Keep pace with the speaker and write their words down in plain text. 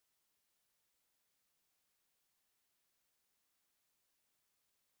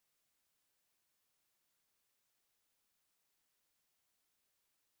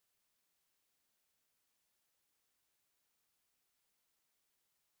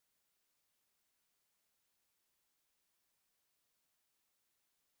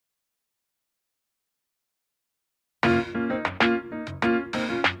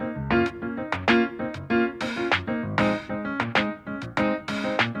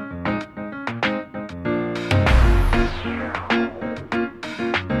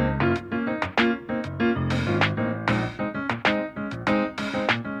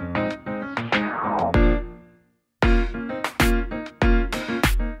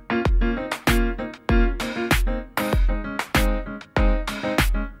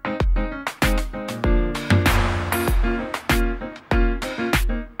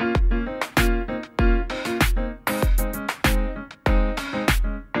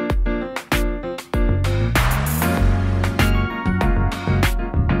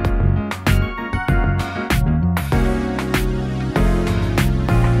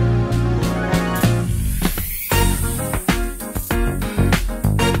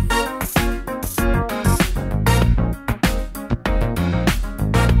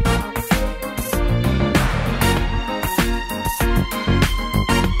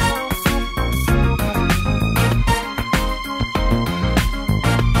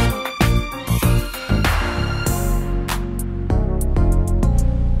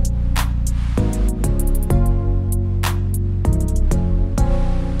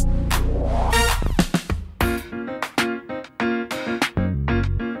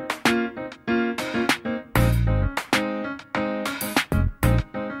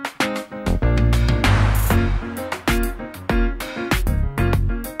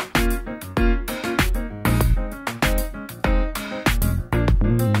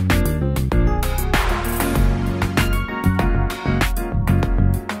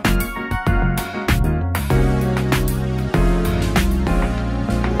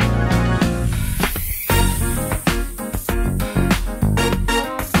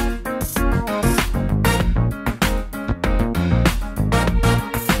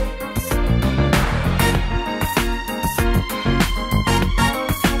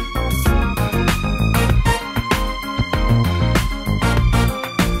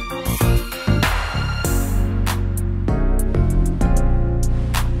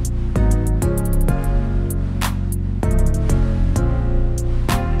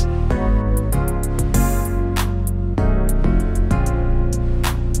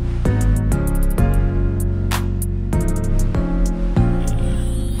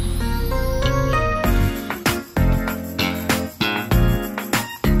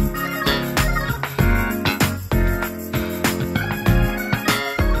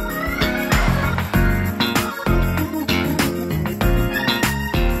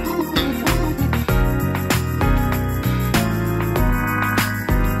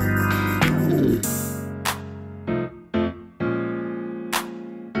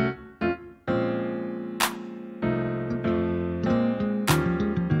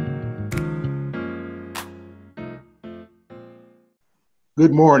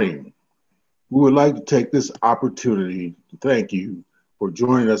Good morning. We would like to take this opportunity to thank you for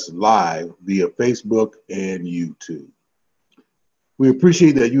joining us live via Facebook and YouTube. We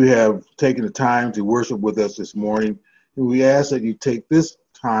appreciate that you have taken the time to worship with us this morning, and we ask that you take this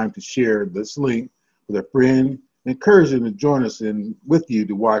time to share this link with a friend and encourage them to join us in with you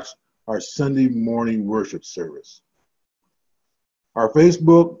to watch our Sunday morning worship service. Our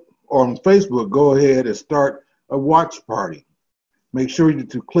Facebook on Facebook, go ahead and start a watch party. Make sure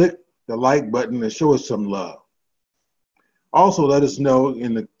to click the like button and show us some love. Also, let us know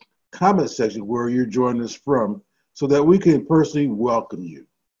in the comment section where you're joining us from so that we can personally welcome you.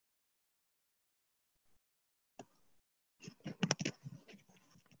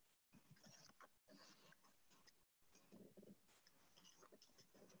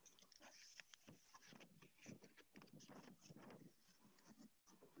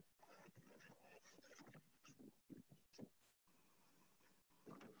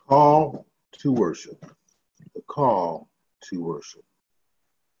 Call to worship. The call to worship.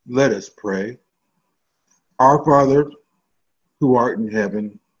 Let us pray. Our Father, who art in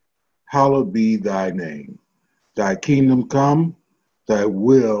heaven, hallowed be thy name. Thy kingdom come, thy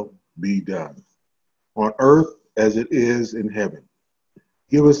will be done, on earth as it is in heaven.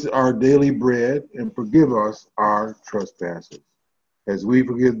 Give us our daily bread and forgive us our trespasses, as we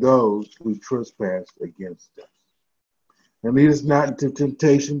forgive those who trespass against us. And lead us not into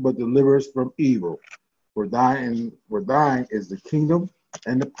temptation, but deliver us from evil. For thine is the kingdom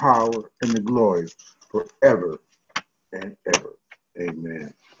and the power and the glory forever and ever.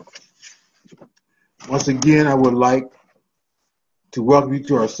 Amen. Once again, I would like to welcome you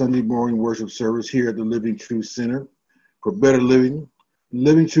to our Sunday morning worship service here at the Living Truth Center for Better Living.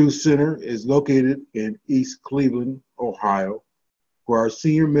 Living Truth Center is located in East Cleveland, Ohio, where our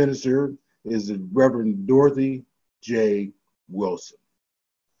senior minister is the Reverend Dorothy J. Wilson.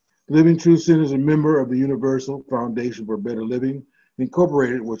 Living Truth Center is a member of the Universal Foundation for Better Living,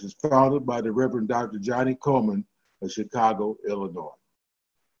 Incorporated, which is founded by the Reverend Dr. Johnny Coleman of Chicago, Illinois.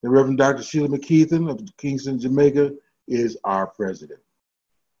 The Reverend Dr. Sheila McKeithen of Kingston, Jamaica is our president.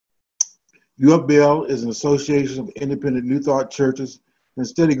 UFBL is an association of independent New Thought churches and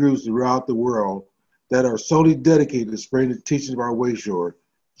study groups throughout the world that are solely dedicated to spreading the teachings of our Wayshore,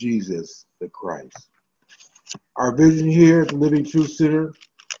 Jesus the Christ. Our vision here at the Living Truth Center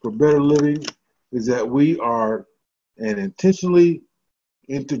for Better Living is that we are an intentionally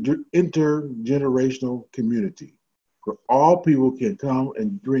intergenerational community where all people can come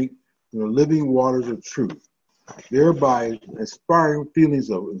and drink from the living waters of truth, thereby inspiring feelings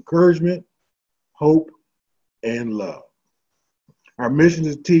of encouragement, hope, and love. Our mission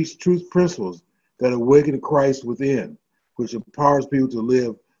is to teach truth principles that awaken Christ within, which empowers people to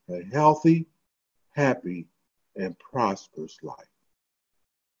live a healthy, happy, and prosperous life.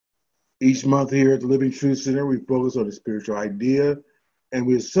 Each month here at the Living Truth Center, we focus on the spiritual idea, and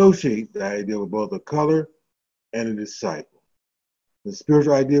we associate the idea with both a color and a disciple. The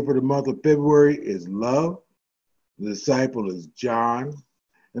spiritual idea for the month of February is love. The disciple is John,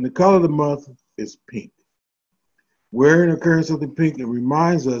 and the color of the month is pink. Wearing or carrying something pink, it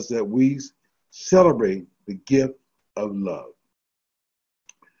reminds us that we celebrate the gift of love.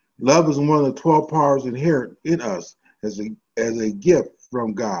 Love is one of the 12 powers inherent in us as a gift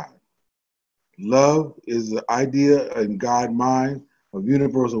from God. Love is the idea in God's mind of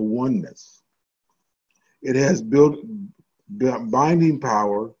universal oneness. It has built binding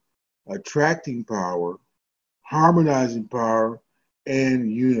power, attracting power, harmonizing power,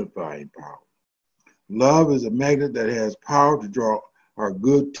 and unifying power. Love is a magnet that has power to draw our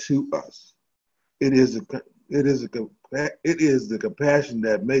good to us. It is the compassion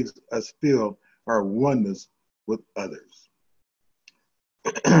that makes us feel our oneness with others.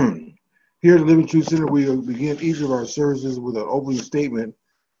 Here at the Living Truth Center, we begin each of our services with an opening statement,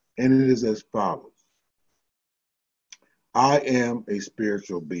 and it is as follows. I am a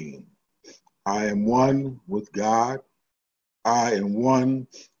spiritual being. I am one with God. I am one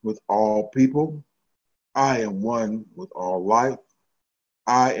with all people. I am one with all life.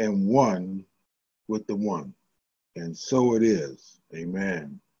 I am one with the one. And so it is.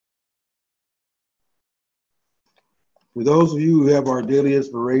 Amen. For those of you who have our daily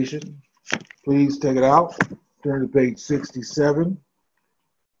inspiration, please take it out. Turn to page 67.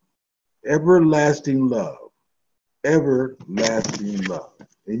 Everlasting love. Everlasting love.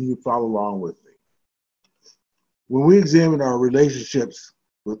 And you can follow along with me. When we examine our relationships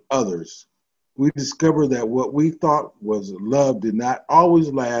with others, we discover that what we thought was love did not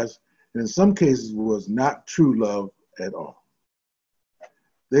always last, and in some cases was not true love at all.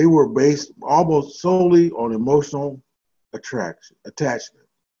 They were based almost solely on emotional attachment.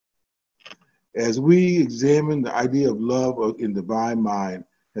 As we examine the idea of love in divine mind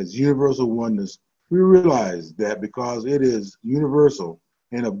as universal oneness, we realize that because it is universal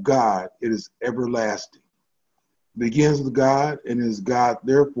and of God, it is everlasting. It begins with God and is God,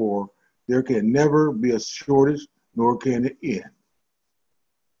 therefore, there can never be a shortage, nor can it end.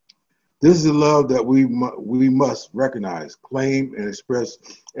 This is a love that we must recognize, claim, and express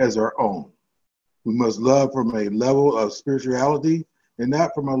as our own. We must love from a level of spirituality and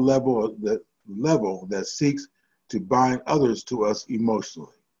not from a level that seeks to bind others to us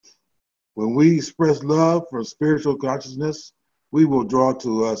emotionally. When we express love from spiritual consciousness, we will draw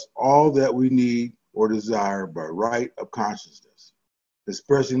to us all that we need or desire by right of consciousness.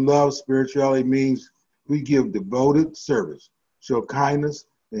 Expressing love spirituality means we give devoted service, show kindness,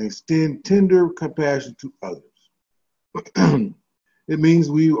 and extend tender compassion to others. It means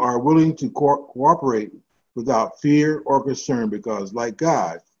we are willing to cooperate without fear or concern because, like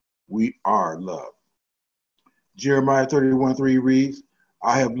God, we are love. Jeremiah 31:3 reads,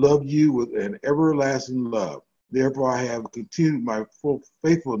 I have loved you with an everlasting love. Therefore, I have continued my full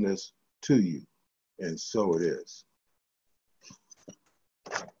faithfulness to you. And so it is.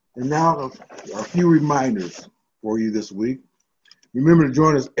 And now a few reminders for you this week. Remember to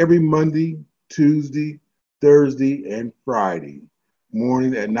join us every Monday, Tuesday, Thursday, and Friday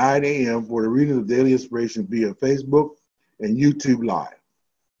morning at 9 a.m. for the reading of Daily Inspiration via Facebook and YouTube Live.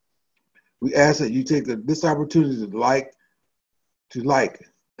 We ask that you take this opportunity to like,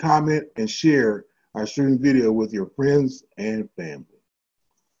 comment, and share our streaming video with your friends and family.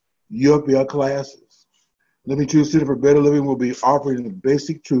 UFBL classes. Living Truth Center for Better Living will be offering the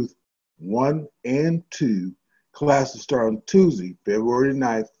Basic Truth 1 and 2 classes start on Tuesday, February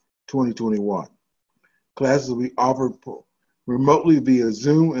 9th, 2021. Classes will be offered remotely via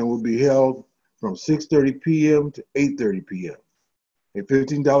Zoom and will be held from 6:30 p.m. to 8:30 p.m. A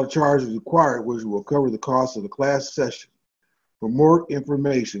 $15 charge is required, which will cover the cost of the class session. For more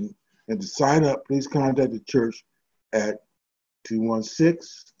information and to sign up, please contact the church at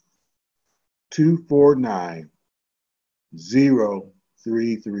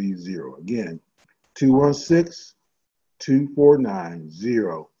 216-249-0330. Again,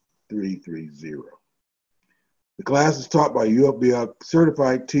 216-249-0330. The class is taught by UFBL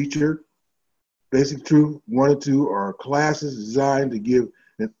certified teacher. Basic Truth 1 and 2 are classes designed to give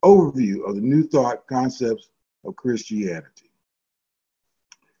an overview of the new thought concepts of Christianity.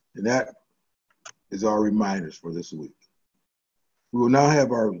 And that is our reminders for this week. We will now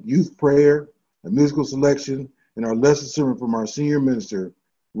have our youth prayer, a musical selection, and our lesson sermon from our senior minister,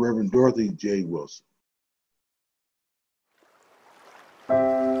 Reverend Dorothy J. Wilson.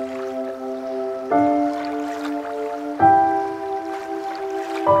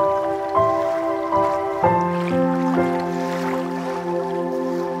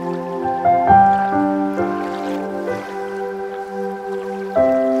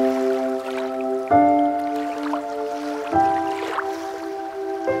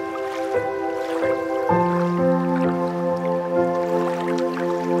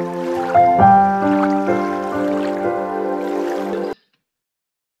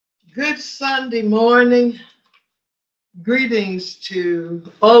 Good Sunday morning. Greetings to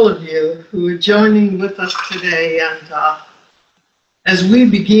all of you who are joining with us today. And as we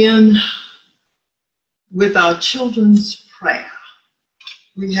begin with our children's prayer,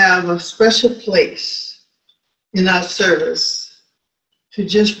 we have a special place in our service to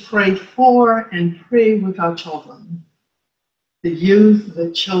just pray for and pray with our children, the youth,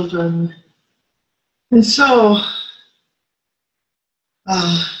 the children. And so,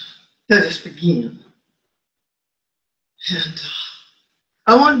 let us begin. And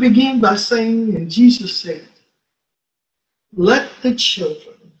I want to begin by saying, and Jesus said, let the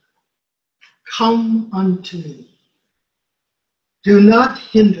children come unto me. Do not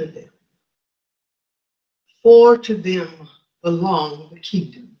hinder them, for to them belong the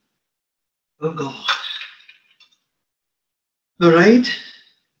kingdom of God. All right,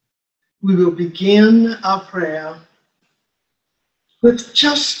 we will begin our prayer with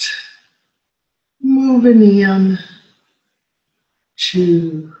just moving in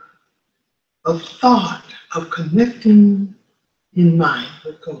to a thought of connecting in mind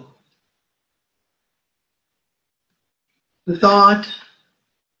with God. The thought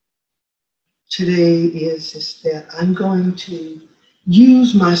today is that I'm going to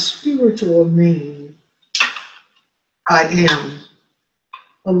use my spiritual name, I am,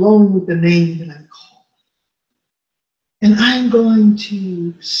 along with the name that I'm called. And I'm going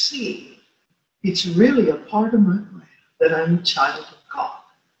to see it's really a part of my life that I'm a child of God.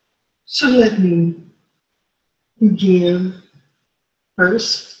 So let me begin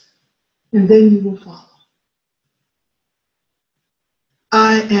first, and then you will follow.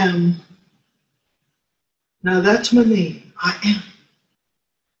 I am. Now that's my name. I am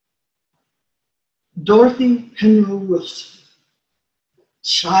Dorothy Penrose Wilson,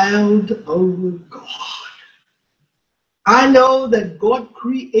 child of God. I know that God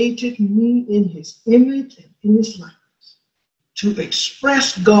created me in his image and in his likeness to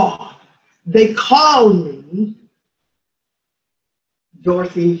express God. They call me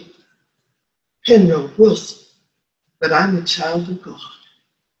Dorothy Penrose Wilson, but I'm a child of God.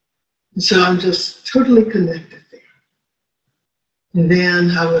 And so I'm just totally connected there. And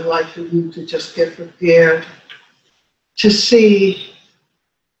then I would like for you to just get prepared to see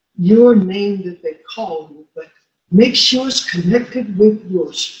your name that they call you, but make sure it's connected with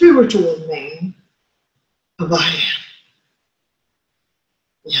your spiritual name of I am.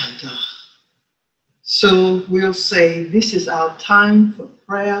 And so we'll say this is our time for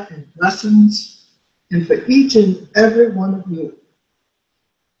prayer and blessings. And for each and every one of you,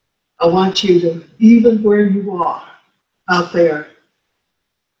 I want you to, even where you are out there,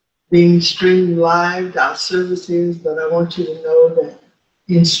 being streamed live, our services, but I want you to know that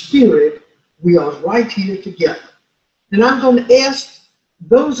in spirit, we are right here together. And I'm going to ask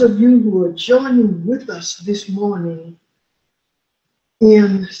those of you who are joining with us this morning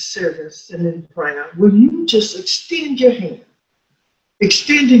in service and in prayer, will you just extend your hand?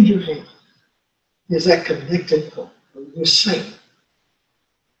 Extending your hand is that connected point. You're saying,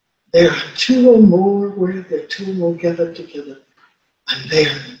 there are two or more, where there are two or more gathered together, and they are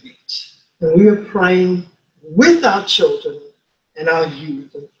in the midst. And we are praying with our children and our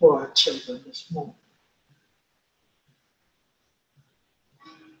youth and for our children this morning.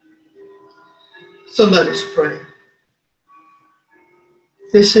 So let us pray.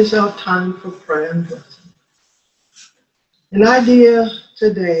 This is our time for prayer and blessing. An idea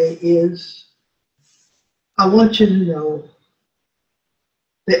today is, I want you to know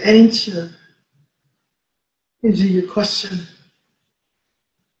the answer is to your question,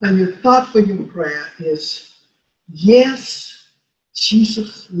 and your thought for your prayer is, yes,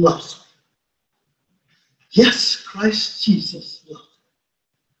 Jesus loves me. Yes, Christ Jesus loves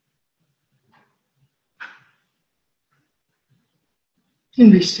me.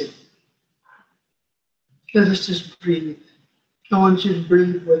 And be still. Let us just breathe. I want you to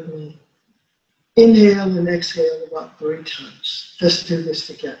breathe with me. Inhale and exhale about 3 times. Let's do this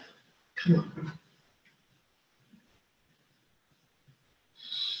together. Come on.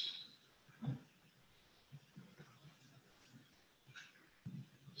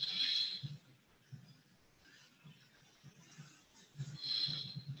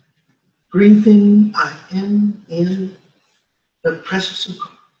 Breathing, I am in the presence of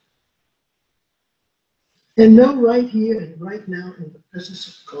God. And know right here and right now in the presence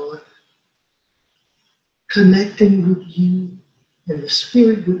of God, connecting with you and the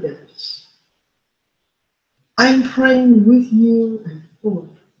Spirit within us. I'm praying with you and for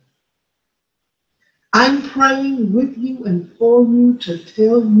you. I'm praying with you and for you to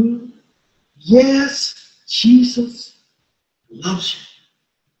tell you, yes, Jesus loves you.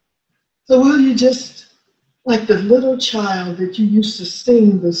 So will you just, like the little child that you used to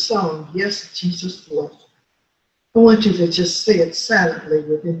sing the song, yes, Jesus loves you. I want you to just say it silently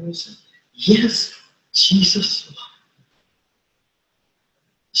within yourself. Yes, Jesus loves me.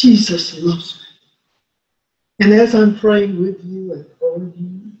 Jesus loves me. And as I'm praying with you and for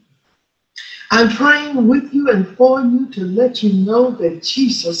you, I'm praying with you and for you to let you know that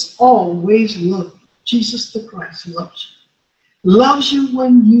Jesus always loves you. Jesus the Christ loves you. Loves you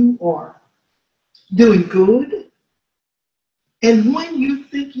when you are doing good and when you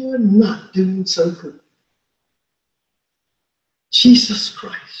think you're not doing so good. Jesus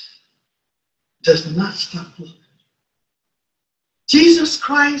Christ does not stop loving. Jesus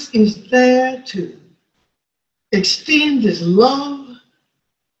Christ is there to extend his love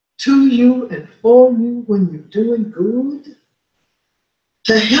to you and for you when you're doing good,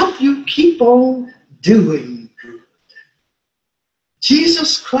 to help you keep on doing good.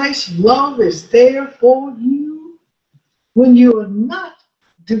 Jesus Christ's love is there for you when you are not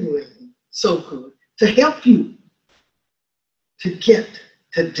doing so good, to help you to get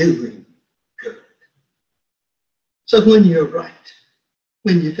to doing good. So when you're right,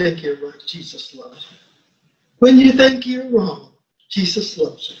 when you think you're right, Jesus loves you. When you think you're wrong, Jesus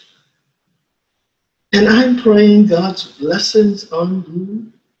loves you. And I'm praying God's blessings on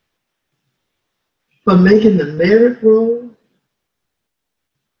you for making the merit roll,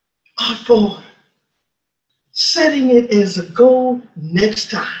 or for setting it as a goal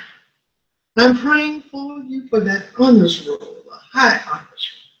next time I'm praying for you for that honors roll, a high honors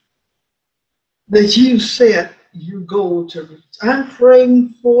roll, that you set your goal to reach. I'm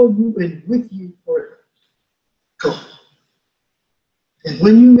praying for you and with you for it. Go. And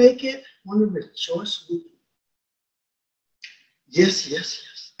when you make it, I want to rejoice with you. Yes, yes,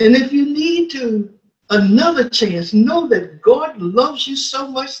 yes. And if you need to another chance, know that God loves you so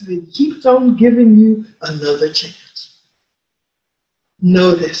much that He keeps on giving you another chance.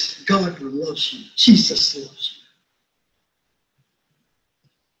 Know this, God loves you. Jesus loves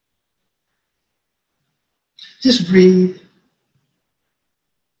you. Just breathe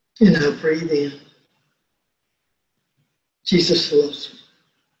and now breathe in. Jesus loves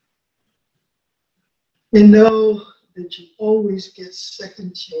you. And know that you always get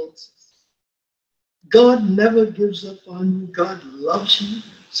second chances. God never gives up on you. God loves you.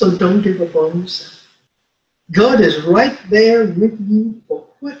 So don't give up on yourself. God is right there with you for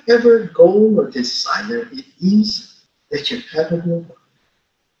whatever goal or desire it is that you have in your life.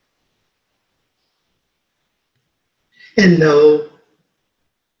 And know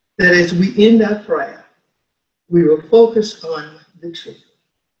that as we end our prayer, we will focus on the truth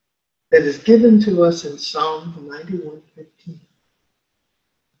that is given to us in Psalm 91:15.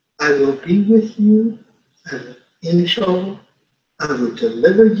 I will be with you in trouble. I will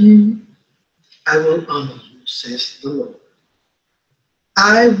deliver you. I will honor you, says the Lord.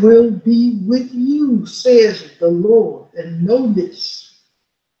 I will be with you, says the Lord. And know this,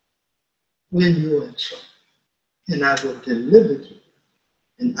 when you are in trouble, and I will deliver you,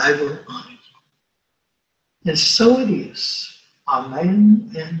 and I will honor you. And so it is.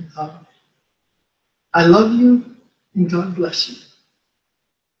 Amen and amen. I love you, and God bless you.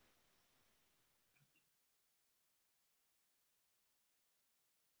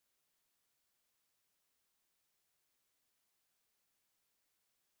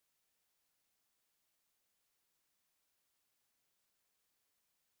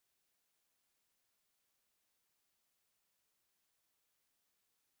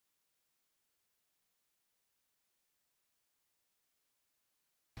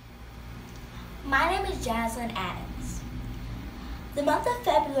 My name is Jaslyn Adams. The month of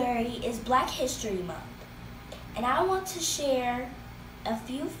February is Black History Month, and I want to share a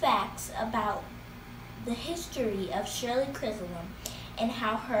few facts about the history of Shirley Chisholm and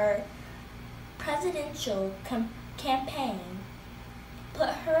how her presidential campaign put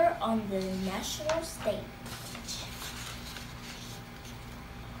her on the national stage.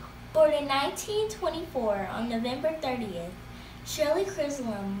 Born in 1924 on November 30th, Shirley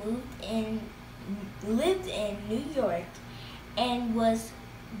Chisholm lived in New York and was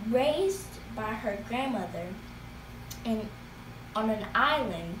raised by her grandmother on an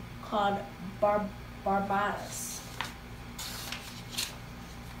island called Barbados.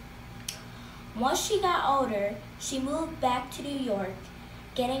 Once she got older, she moved back to New York,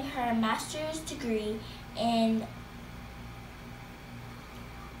 getting her master's degree in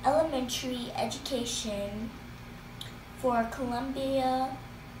elementary education for Columbia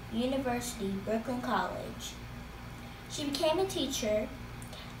University, Brooklyn College. She became a teacher,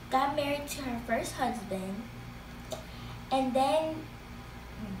 got married to her first husband, and then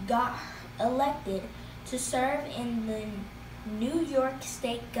got elected to serve in the New York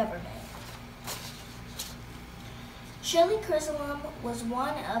state government. Shirley Chisholm was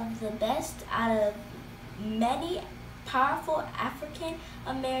one of the best out of many powerful African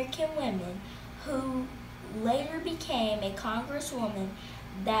American women who later became a congresswoman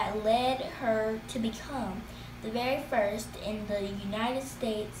that led her to become the very first in the United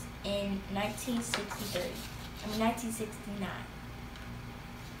States in 1969.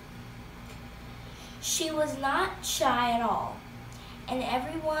 She was not shy at all, and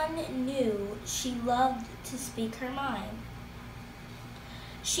everyone knew she loved to speak her mind.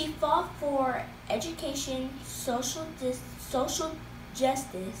 She fought for education, social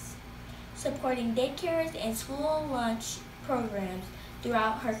justice, supporting daycares and school lunch programs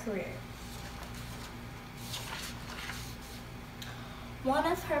throughout her career. One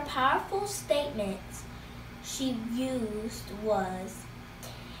of her powerful statements she used was,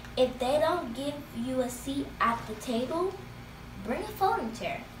 "If they don't give you a seat at the table, bring a folding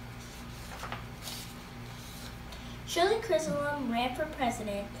chair." Shirley Chisholm ran for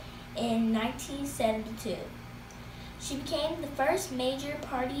president in 1972. She became the first major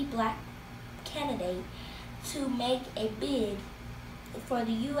party black candidate to make a bid for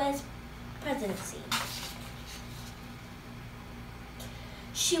the U.S. presidency.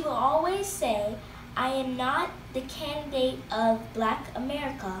 She will always say, "I am not the candidate of Black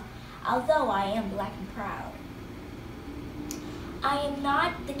America, although I am black and proud. I am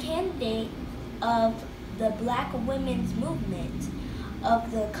not the candidate of the Black women's movement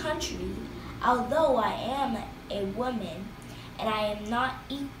of the country, although I am a woman, and I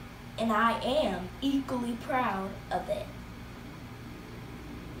am equally proud of it.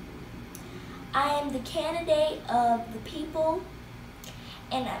 I am the candidate of the people,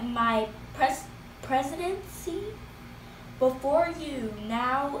 and my presidency before you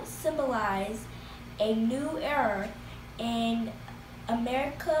now symbolize a new era in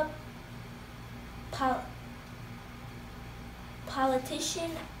America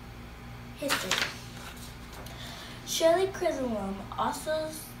politician history. Shirley Chisholm also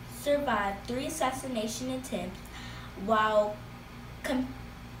survived 3 assassination attempts while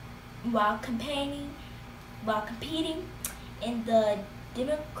competing in the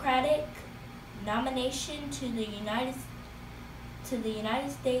Democratic nomination to the United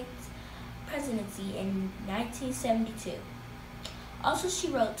States presidency in 1972. Also, she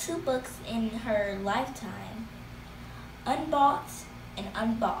wrote 2 books in her lifetime, Unbought and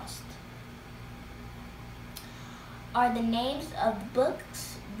Unbossed are the names of the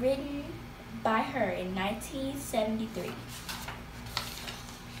books written by her in 1973.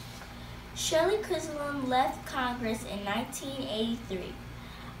 Shirley Chisholm left Congress in 1983,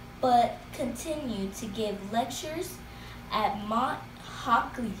 but continued to give lectures at Mount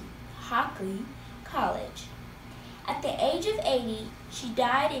Hockley College. At the age of 80, she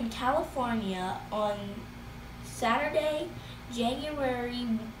died in California on Saturday, January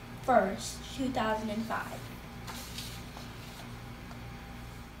 1st, 2005.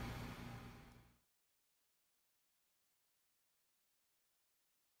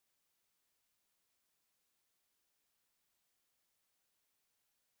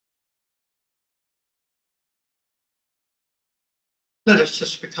 Let us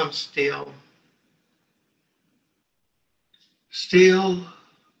just become still. Still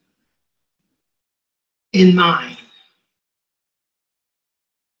in mind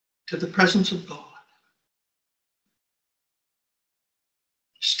to the presence of God.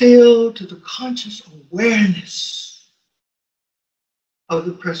 Still to the conscious awareness of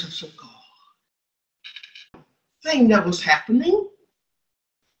the presence of God. Thing that was happening.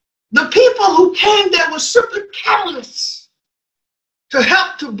 The people who came there were simply catalysts to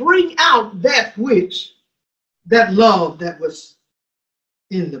help to bring out that love that was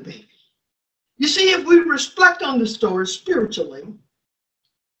in the baby. You see, if we reflect on the story spiritually,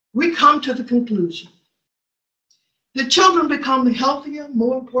 we come to the conclusion. The children become healthier,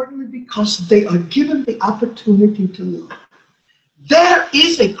 more importantly, because they are given the opportunity to love. There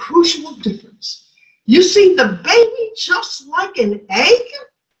is a crucial difference. You see, the baby, just like an egg,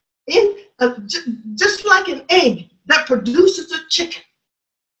 just like an egg that produces a chicken.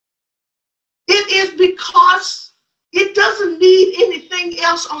 It is because it doesn't need anything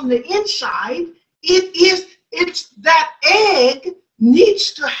else on the inside. It's that egg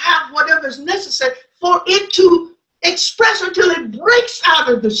needs to have whatever is necessary for it to express until it breaks out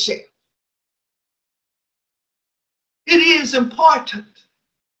of the shell. It is important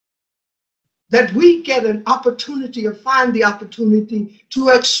that we get an opportunity or find the opportunity to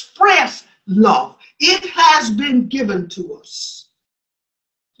express love. It has been given to us.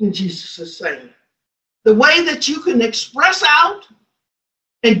 And Jesus is saying, the way that you can express out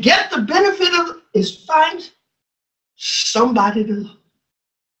and get the benefit of it is find somebody to love.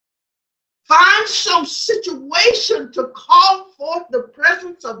 Find some situation to call forth the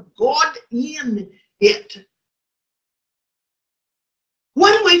presence of God in it.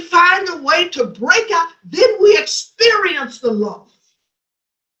 When we find a way to break out, then we experience the love.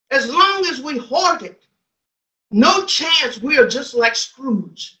 As long as we hoard it, no chance. We are just like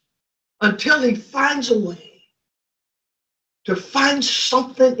Scrooge until he finds a way to find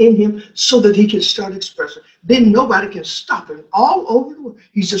something in him so that he can start expressing. Then nobody can stop him all over the world.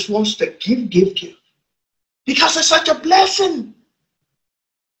 He just wants to give. Because it's such a blessing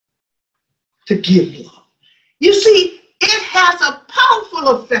to give love. You see, it has a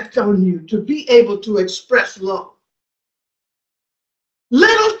powerful effect on you to be able to express love.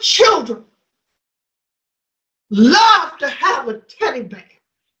 Little children love to have a teddy bear.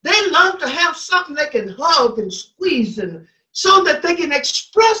 They love to have something they can hug and squeeze and so that they can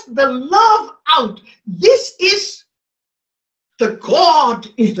express the love out. This is the God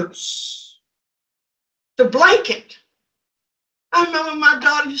in us. The blanket. I remember my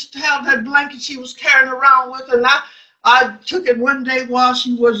daughter used to have that blanket she was carrying around with, and I took it one day while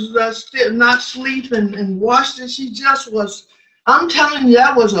she was still not sleeping and washed it. She just was, I'm telling you,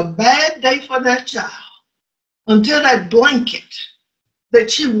 that was a bad day for that child. Until that blanket that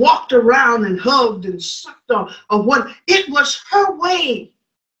she walked around and hugged and sucked on, or what. It was her way.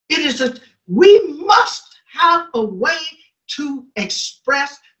 It is we must have a way to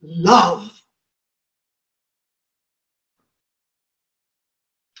express love.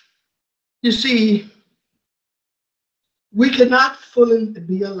 You see, we cannot fully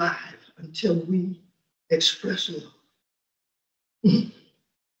be alive until we express love.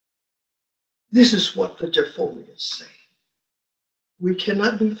 This is what the Jephthahs say. We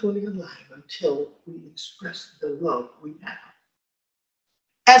cannot be fully alive until we express the love we have.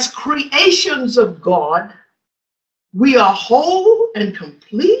 As creations of God, we are whole and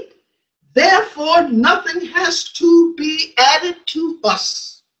complete. Therefore, nothing has to be added to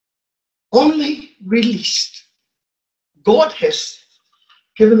us, only released. God has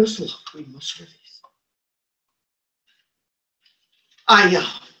given us love, we must release.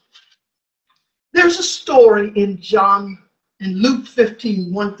 There's a story in Luke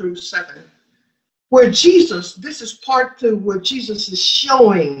 15, 1 through 7, where Jesus, this is part 2, where Jesus is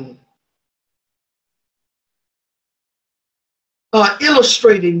showing,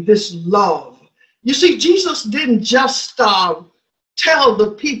 illustrating this love. You see, Jesus didn't just tell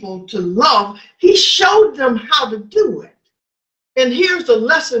the people to love, he showed them how to do it. And here's a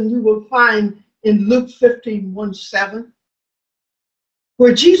lesson you will find in Luke 15, 1, 7,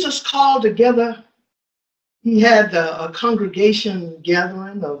 where Jesus called together, he had a congregation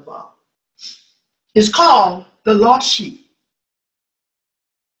gathering of, it's called the Lost Sheep.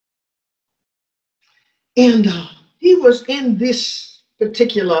 And he was in this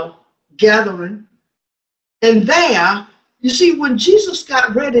particular gathering. And there, you see, when Jesus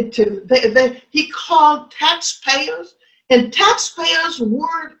got ready to, he called taxpayers. And taxpayers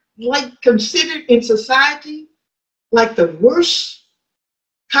were like considered in society like the worst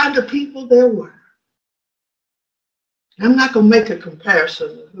kind of people there were. I'm not going to make a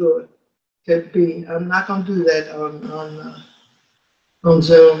comparison of who it could be. I'm not going to do that on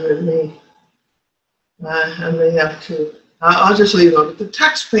Zoom with me. I may have to. I'll just leave it on. The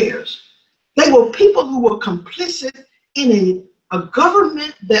taxpayers, they were people who were complicit in a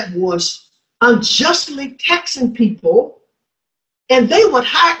government that was unjustly taxing people, and they would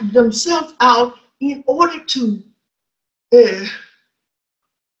hire themselves out in order to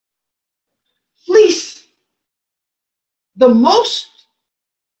fleece the most,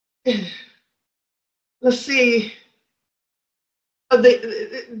 let's see,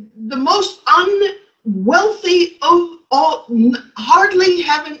 the most unwealthy of all, hardly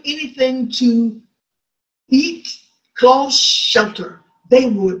having anything to eat, clothes, shelter. They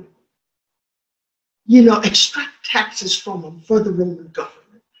would, extract taxes from them for the Roman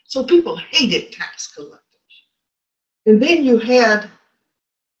government. So people hated tax collectors. And then you had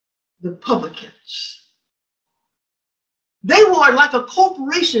the publicans. They were like a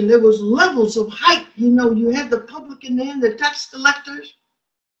corporation. There was levels of height. You had the publican and the tax collectors.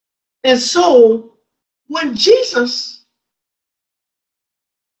 And so when Jesus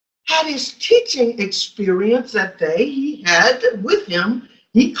had his teaching experience that day, he had with him,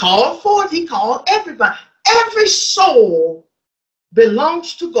 he called everybody. Every soul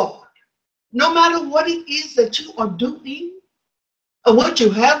belongs to God. No matter what it is that you are doing or what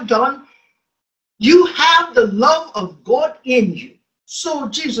you have done, you have the love of God in you. So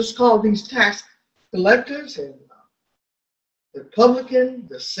Jesus called these tax collectors and the publican,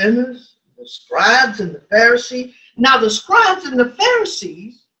 the sinners, the scribes and the Pharisees. Now the scribes and the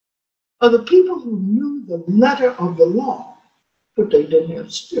Pharisees are the people who knew the letter of the law, but they didn't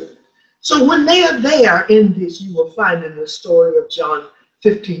have spirit. So when they are there in this, you will find in the story of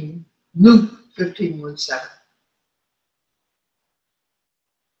Luke 15, 1, 7.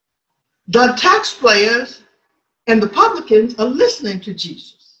 The tax players and the publicans are listening to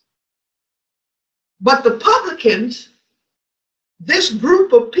Jesus. But the publicans, this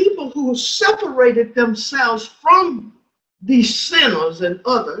group of people who separated themselves from these sinners and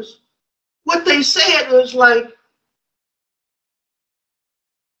others, what they said was like,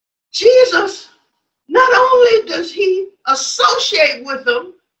 Jesus, not only does he associate with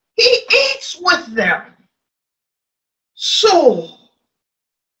them, he eats with them. So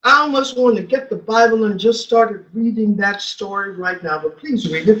I almost want to get the Bible and just started reading that story right now, but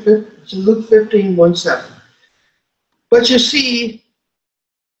please read it. It's Luke 15, 1, 7. But you see,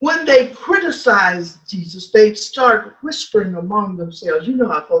 when they criticize Jesus, they start whispering among themselves. You know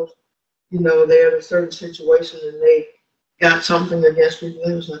how folks, they're in a certain situation and they got something against people.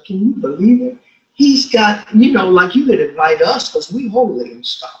 They was like, can you believe it? He's got, like you could invite us because we holy and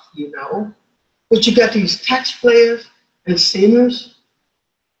stuff, But you got these tax players and sinners.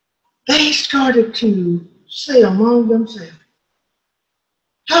 They started to say among themselves,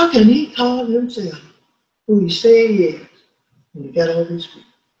 How can he call himself who he said he is when he got all these people?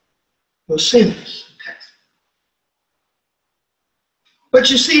 Well, sinners. Okay. But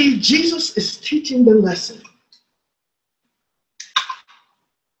you see, Jesus is teaching the lesson.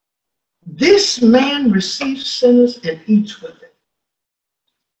 This man receives sinners and eats with them.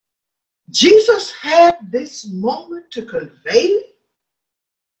 Jesus had this moment to convey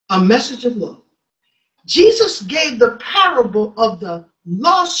a message of love. Jesus gave the parable of the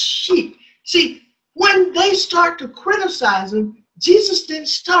lost sheep. See, when they start to criticize him, Jesus didn't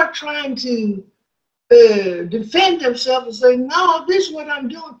start trying to defend himself and say, no, this is what I'm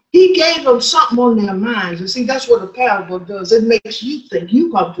doing. He gave them something on their minds. And see, that's what a parable does. It makes you think.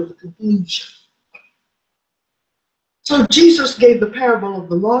 You come to the conclusion. So Jesus gave the parable of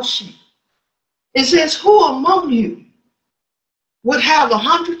the lost sheep. It says, who among you would have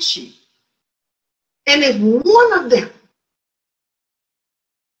 100 sheep? And if one of them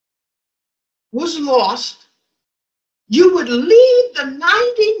was lost, you would leave the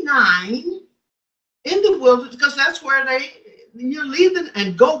 99 in the wilderness, because that's where you're leaving,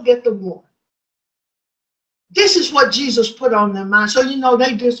 and go get the one. This is what Jesus put on their mind. So, you know,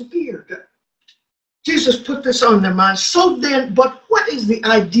 they disappeared. Jesus put this on their mind. So then, but what is the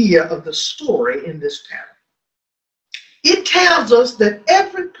idea of the story in this parable? It tells us that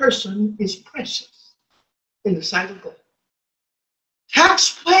every person is precious in the sight of God.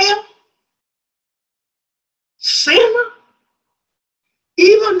 Taxpayer, sinner,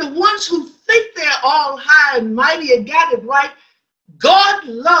 even the ones who think they're all high and mighty and got it right, God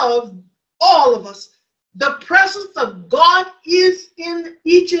loves all of us. The presence of God is in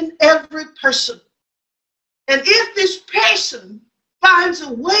each and every person. And if this person finds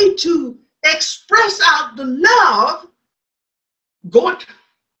a way to express out the love, God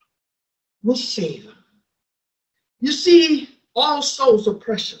will save them. You see, all souls are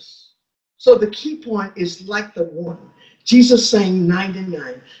precious. So the key point is like the one. Jesus saying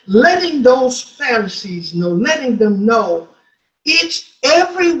 99, letting those Pharisees know, letting them know it's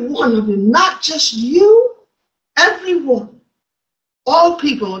every one of them, not just you, everyone. All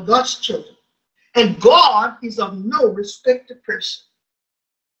people are God's children. And God is of no respected person.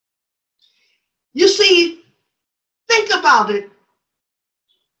 You see, think about it.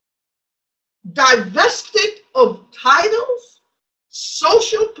 Divested of titles,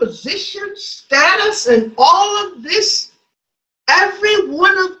 social position, status, and all of this, every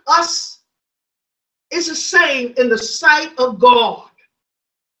one of us is the same in the sight of God.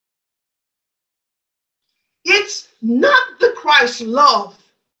 It's not the Christ love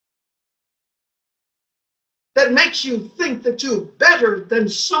that makes you think that you're better than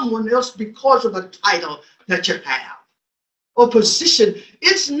someone else because of a title that you have or position.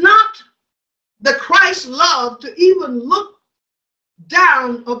 It's not the Christ love to even look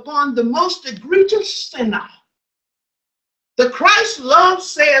down upon the most egregious sinner. The Christ love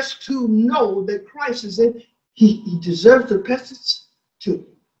says to know that Christ is in, he deserves the presence too.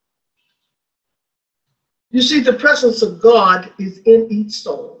 You see, the presence of God is in each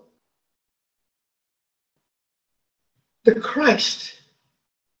soul. The Christ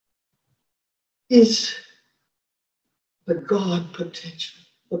is the God potential,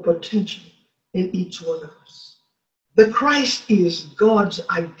 the potential in each one of us. The Christ is God's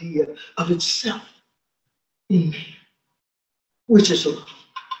idea of itself in man, which is love.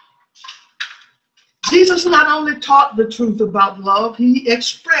 Jesus not only taught the truth about love, he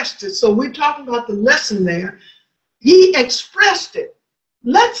expressed it. So we're talking about the lesson there. He expressed it.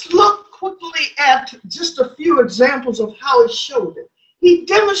 Let's look quickly at just a few examples of how he showed it. He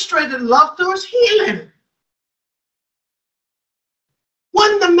demonstrated love through his healing.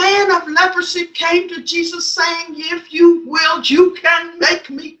 When the man of leprosy came to Jesus saying, if you will, you can make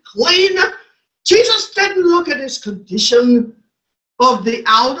me clean, Jesus didn't look at his condition of the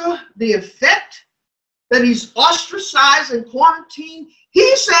outer, the effect that he's ostracized and quarantined.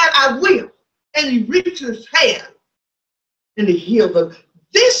 He said, I will. And he reached his hand and he healed them.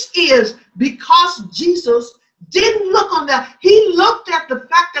 This is because Jesus didn't look on that. He looked at the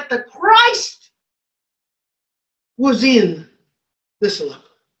fact that the Christ was in this leper.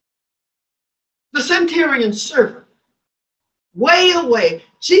 The centurion servant, way away.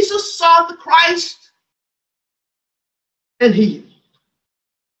 Jesus saw the Christ and healed.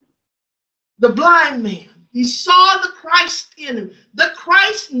 The blind man, he saw the Christ in him. The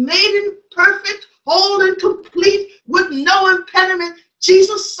Christ made him perfect, whole, and complete with no impediment.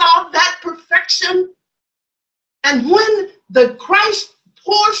 Jesus saw that perfection. And when the Christ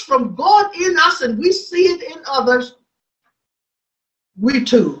pours from God in us and we see it in others, we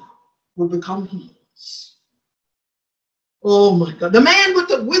too will become healers. Oh my God. The man with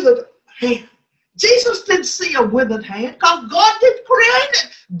the withered hand. Jesus didn't see a withered hand because God didn't create it.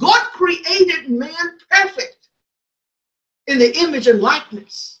 God created man perfect in the image and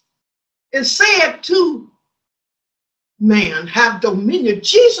likeness and said to man, have dominion.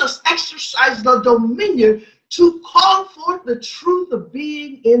 Jesus exercised the dominion to call forth the truth of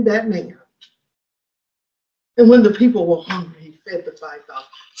being in that man. And when the people were hungry, he fed the 5,000.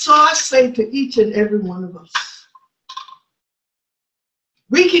 So I say to each and every one of us,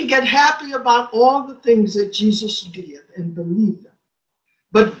 we can get happy about all the things that Jesus did and believe them.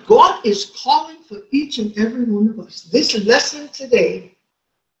 But God is calling for each and every one of us. This lesson today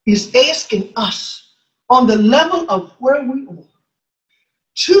is asking us on the level of where we are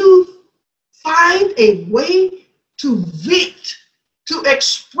to find a way to vent, to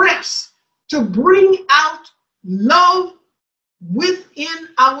express, to bring out love within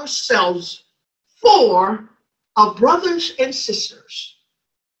ourselves for our brothers and sisters.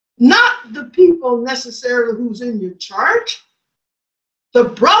 Not the people necessarily who's in your church, the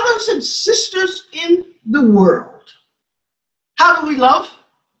brothers and sisters in the world. How do we love?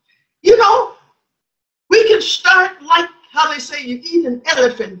 You know, we can start like how they say you eat an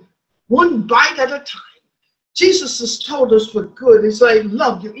elephant one bite at a time. Jesus has told us for good. He's like,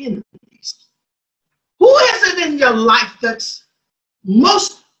 love your enemies. Who is it in your life that's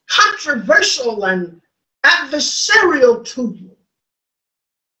most controversial and adversarial to you?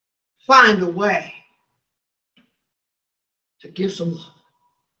 Find a way to give some love.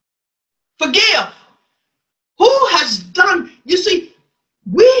 Forgive. Who has done, you see,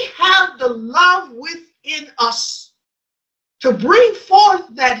 we have the love within us to bring forth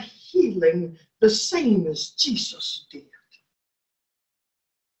that healing the same as Jesus did.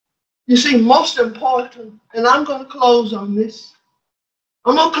 You see, most important, and I'm going to close on this.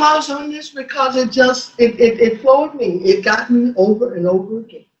 I'm going to close on this because it flowed me. It got me over and over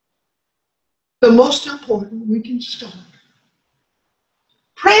again. The most important, we can start.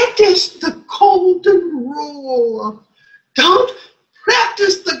 Practice the golden rule. Don't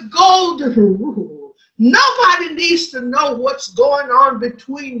practice the golden rule. Nobody needs to know what's going on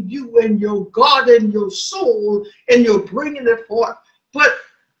between you and your God and your soul, and you're bringing it forth. But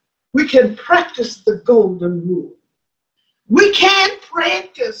we can practice the golden rule. We can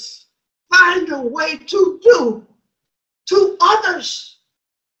practice, find a way to do to others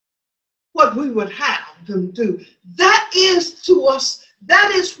what we would have them do. That is to us,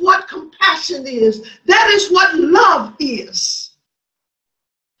 that is what compassion is. That is what love is.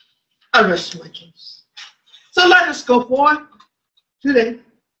 I rest my case. So let us go forward today.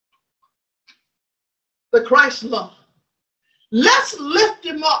 The Christ love. Let's lift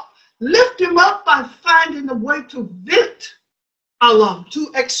him up. Lift him up by finding a way to vent our love,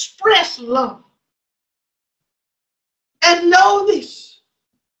 to express love. And know this.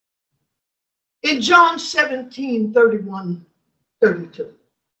 In John 17:31-32.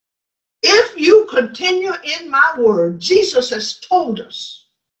 If you continue in my word, Jesus has told us,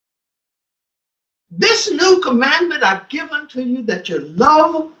 this new commandment I've given to you, that you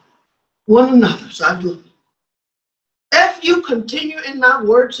love one another. So I do. If you continue in my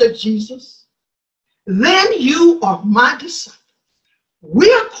word, said Jesus, then you are my disciples.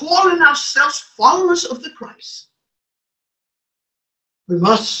 We are calling ourselves followers of the Christ. We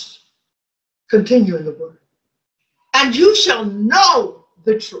must continue in the word. And you shall know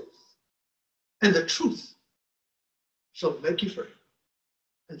the truth, and the truth shall make you free.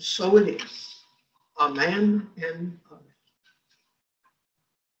 And so it is. Amen and amen.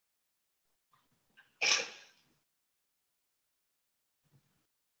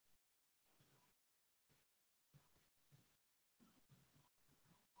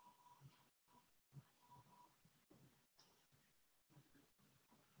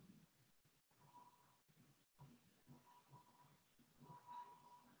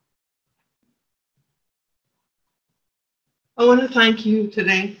 I want to thank you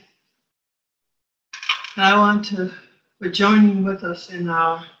today. And I want to, for joining with us in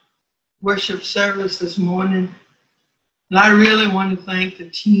our worship service this morning. And I really want to thank the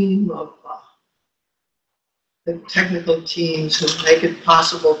team of the technical teams who make it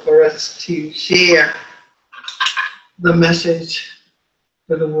possible for us to share the message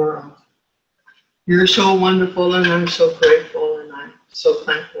for the world. You're so wonderful, and I'm so grateful, and I'm so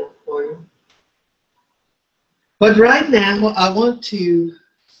thankful for you. But right now, I want to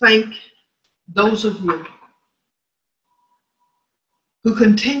thank those of you who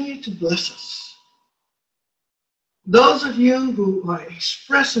continue to bless us. Those of you who are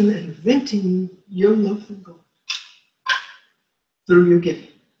expressing and venting your love for God through your giving.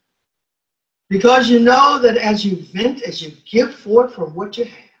 Because you know that as you vent, as you give forth from what you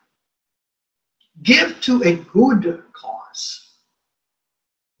have, give to a good cause,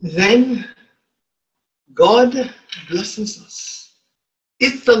 then God blesses us.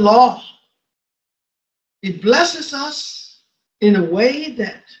 It's the law. It blesses us in a way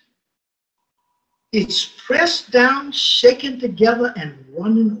that it's pressed down, shaken together, and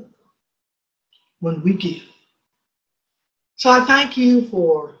running over when we give. So I thank you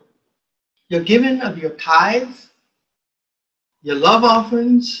for your giving of your tithes, your love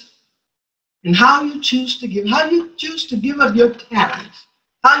offerings, and how you choose to give, how you choose to give of your talents,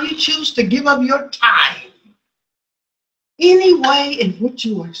 how you choose to give of your time. Any way in which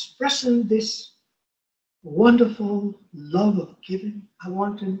you are expressing this wonderful love of giving, I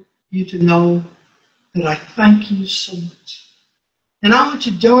want you to know that I thank you so much. And I want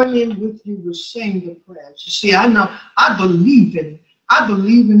to join in with you with saying the prayers. You see, I know, I believe in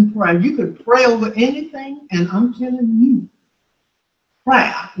prayer. You can pray over anything, and I'm telling you,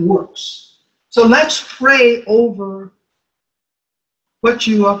 prayer works. So let's pray over what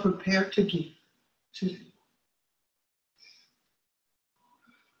you are prepared to give today.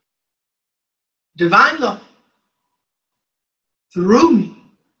 Divine love, through me,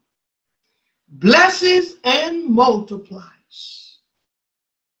 blesses and multiplies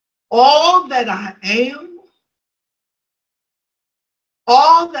all that I am,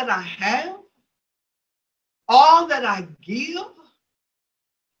 all that I have, all that I give,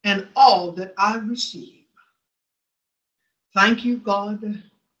 and all that I receive. Thank you, God.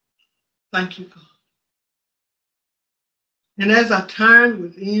 Thank you, God. And as I turn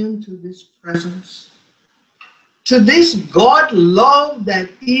within to this presence, to this God love that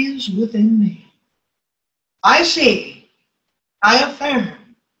is within me, I say, I affirm,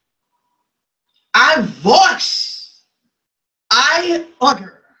 I voice, I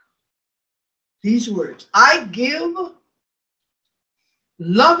utter these words. I give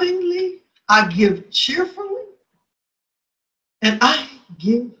lovingly, I give cheerfully, and I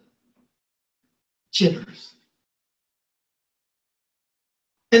give generously.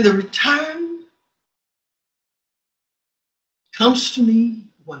 And the return comes to me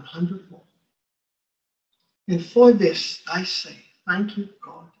 100-fold. And for this, I say, thank you,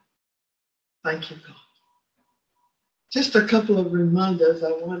 God. Thank you, God. Just a couple of reminders.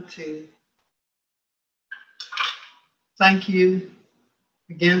 I want to thank you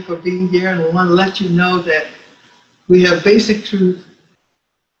again for being here. And I want to let you know that we have Basic Truth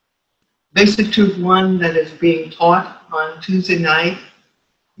 1 that is being taught on Tuesday night.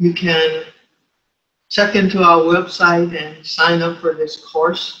 You can check into our website and sign up for this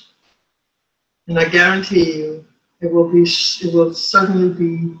course. And I guarantee you, it will certainly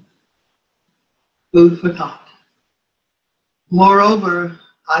be food for thought. Moreover,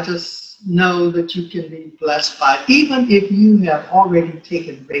 I just know that you can be blessed by it, even if you have already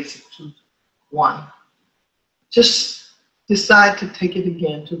taken Basic Truth 1. Just decide to take it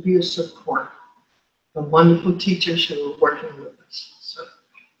again to be a support of wonderful teachers who are working with us. So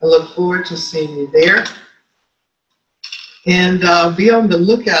I look forward to seeing you there. And be on the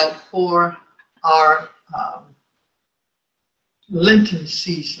lookout for our Lenten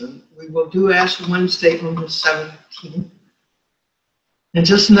season. We will do Ash Wednesday on the 17th. And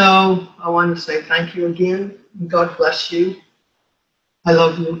just know, I want to say thank you again. God bless you. I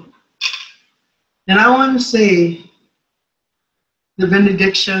love you. And I want to say the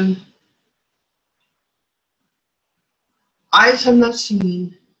benediction. Eyes have not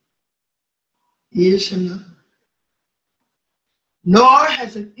seen, ears have not heard, nor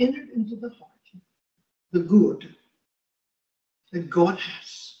has it entered into the heart the good that God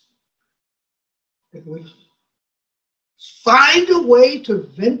has. That we find a way to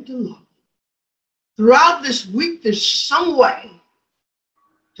vent the love. Throughout this week, there's some way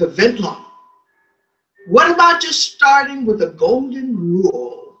to vent love. What about just starting with a golden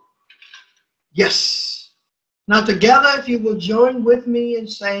rule? Yes. Now together, if you will join with me in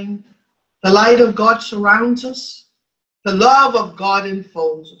saying, the light of God surrounds us, the love of God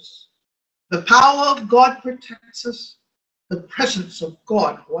enfolds us, the power of God protects us, the presence of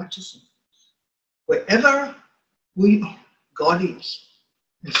God watches us. Wherever we are, God is.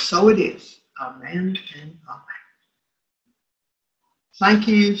 And so it is. Amen and amen. Thank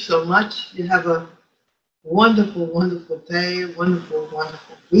you so much. You have a wonderful, wonderful day, wonderful,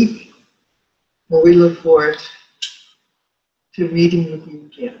 wonderful week. And we look forward to meeting with you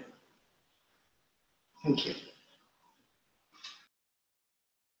again. Thank you.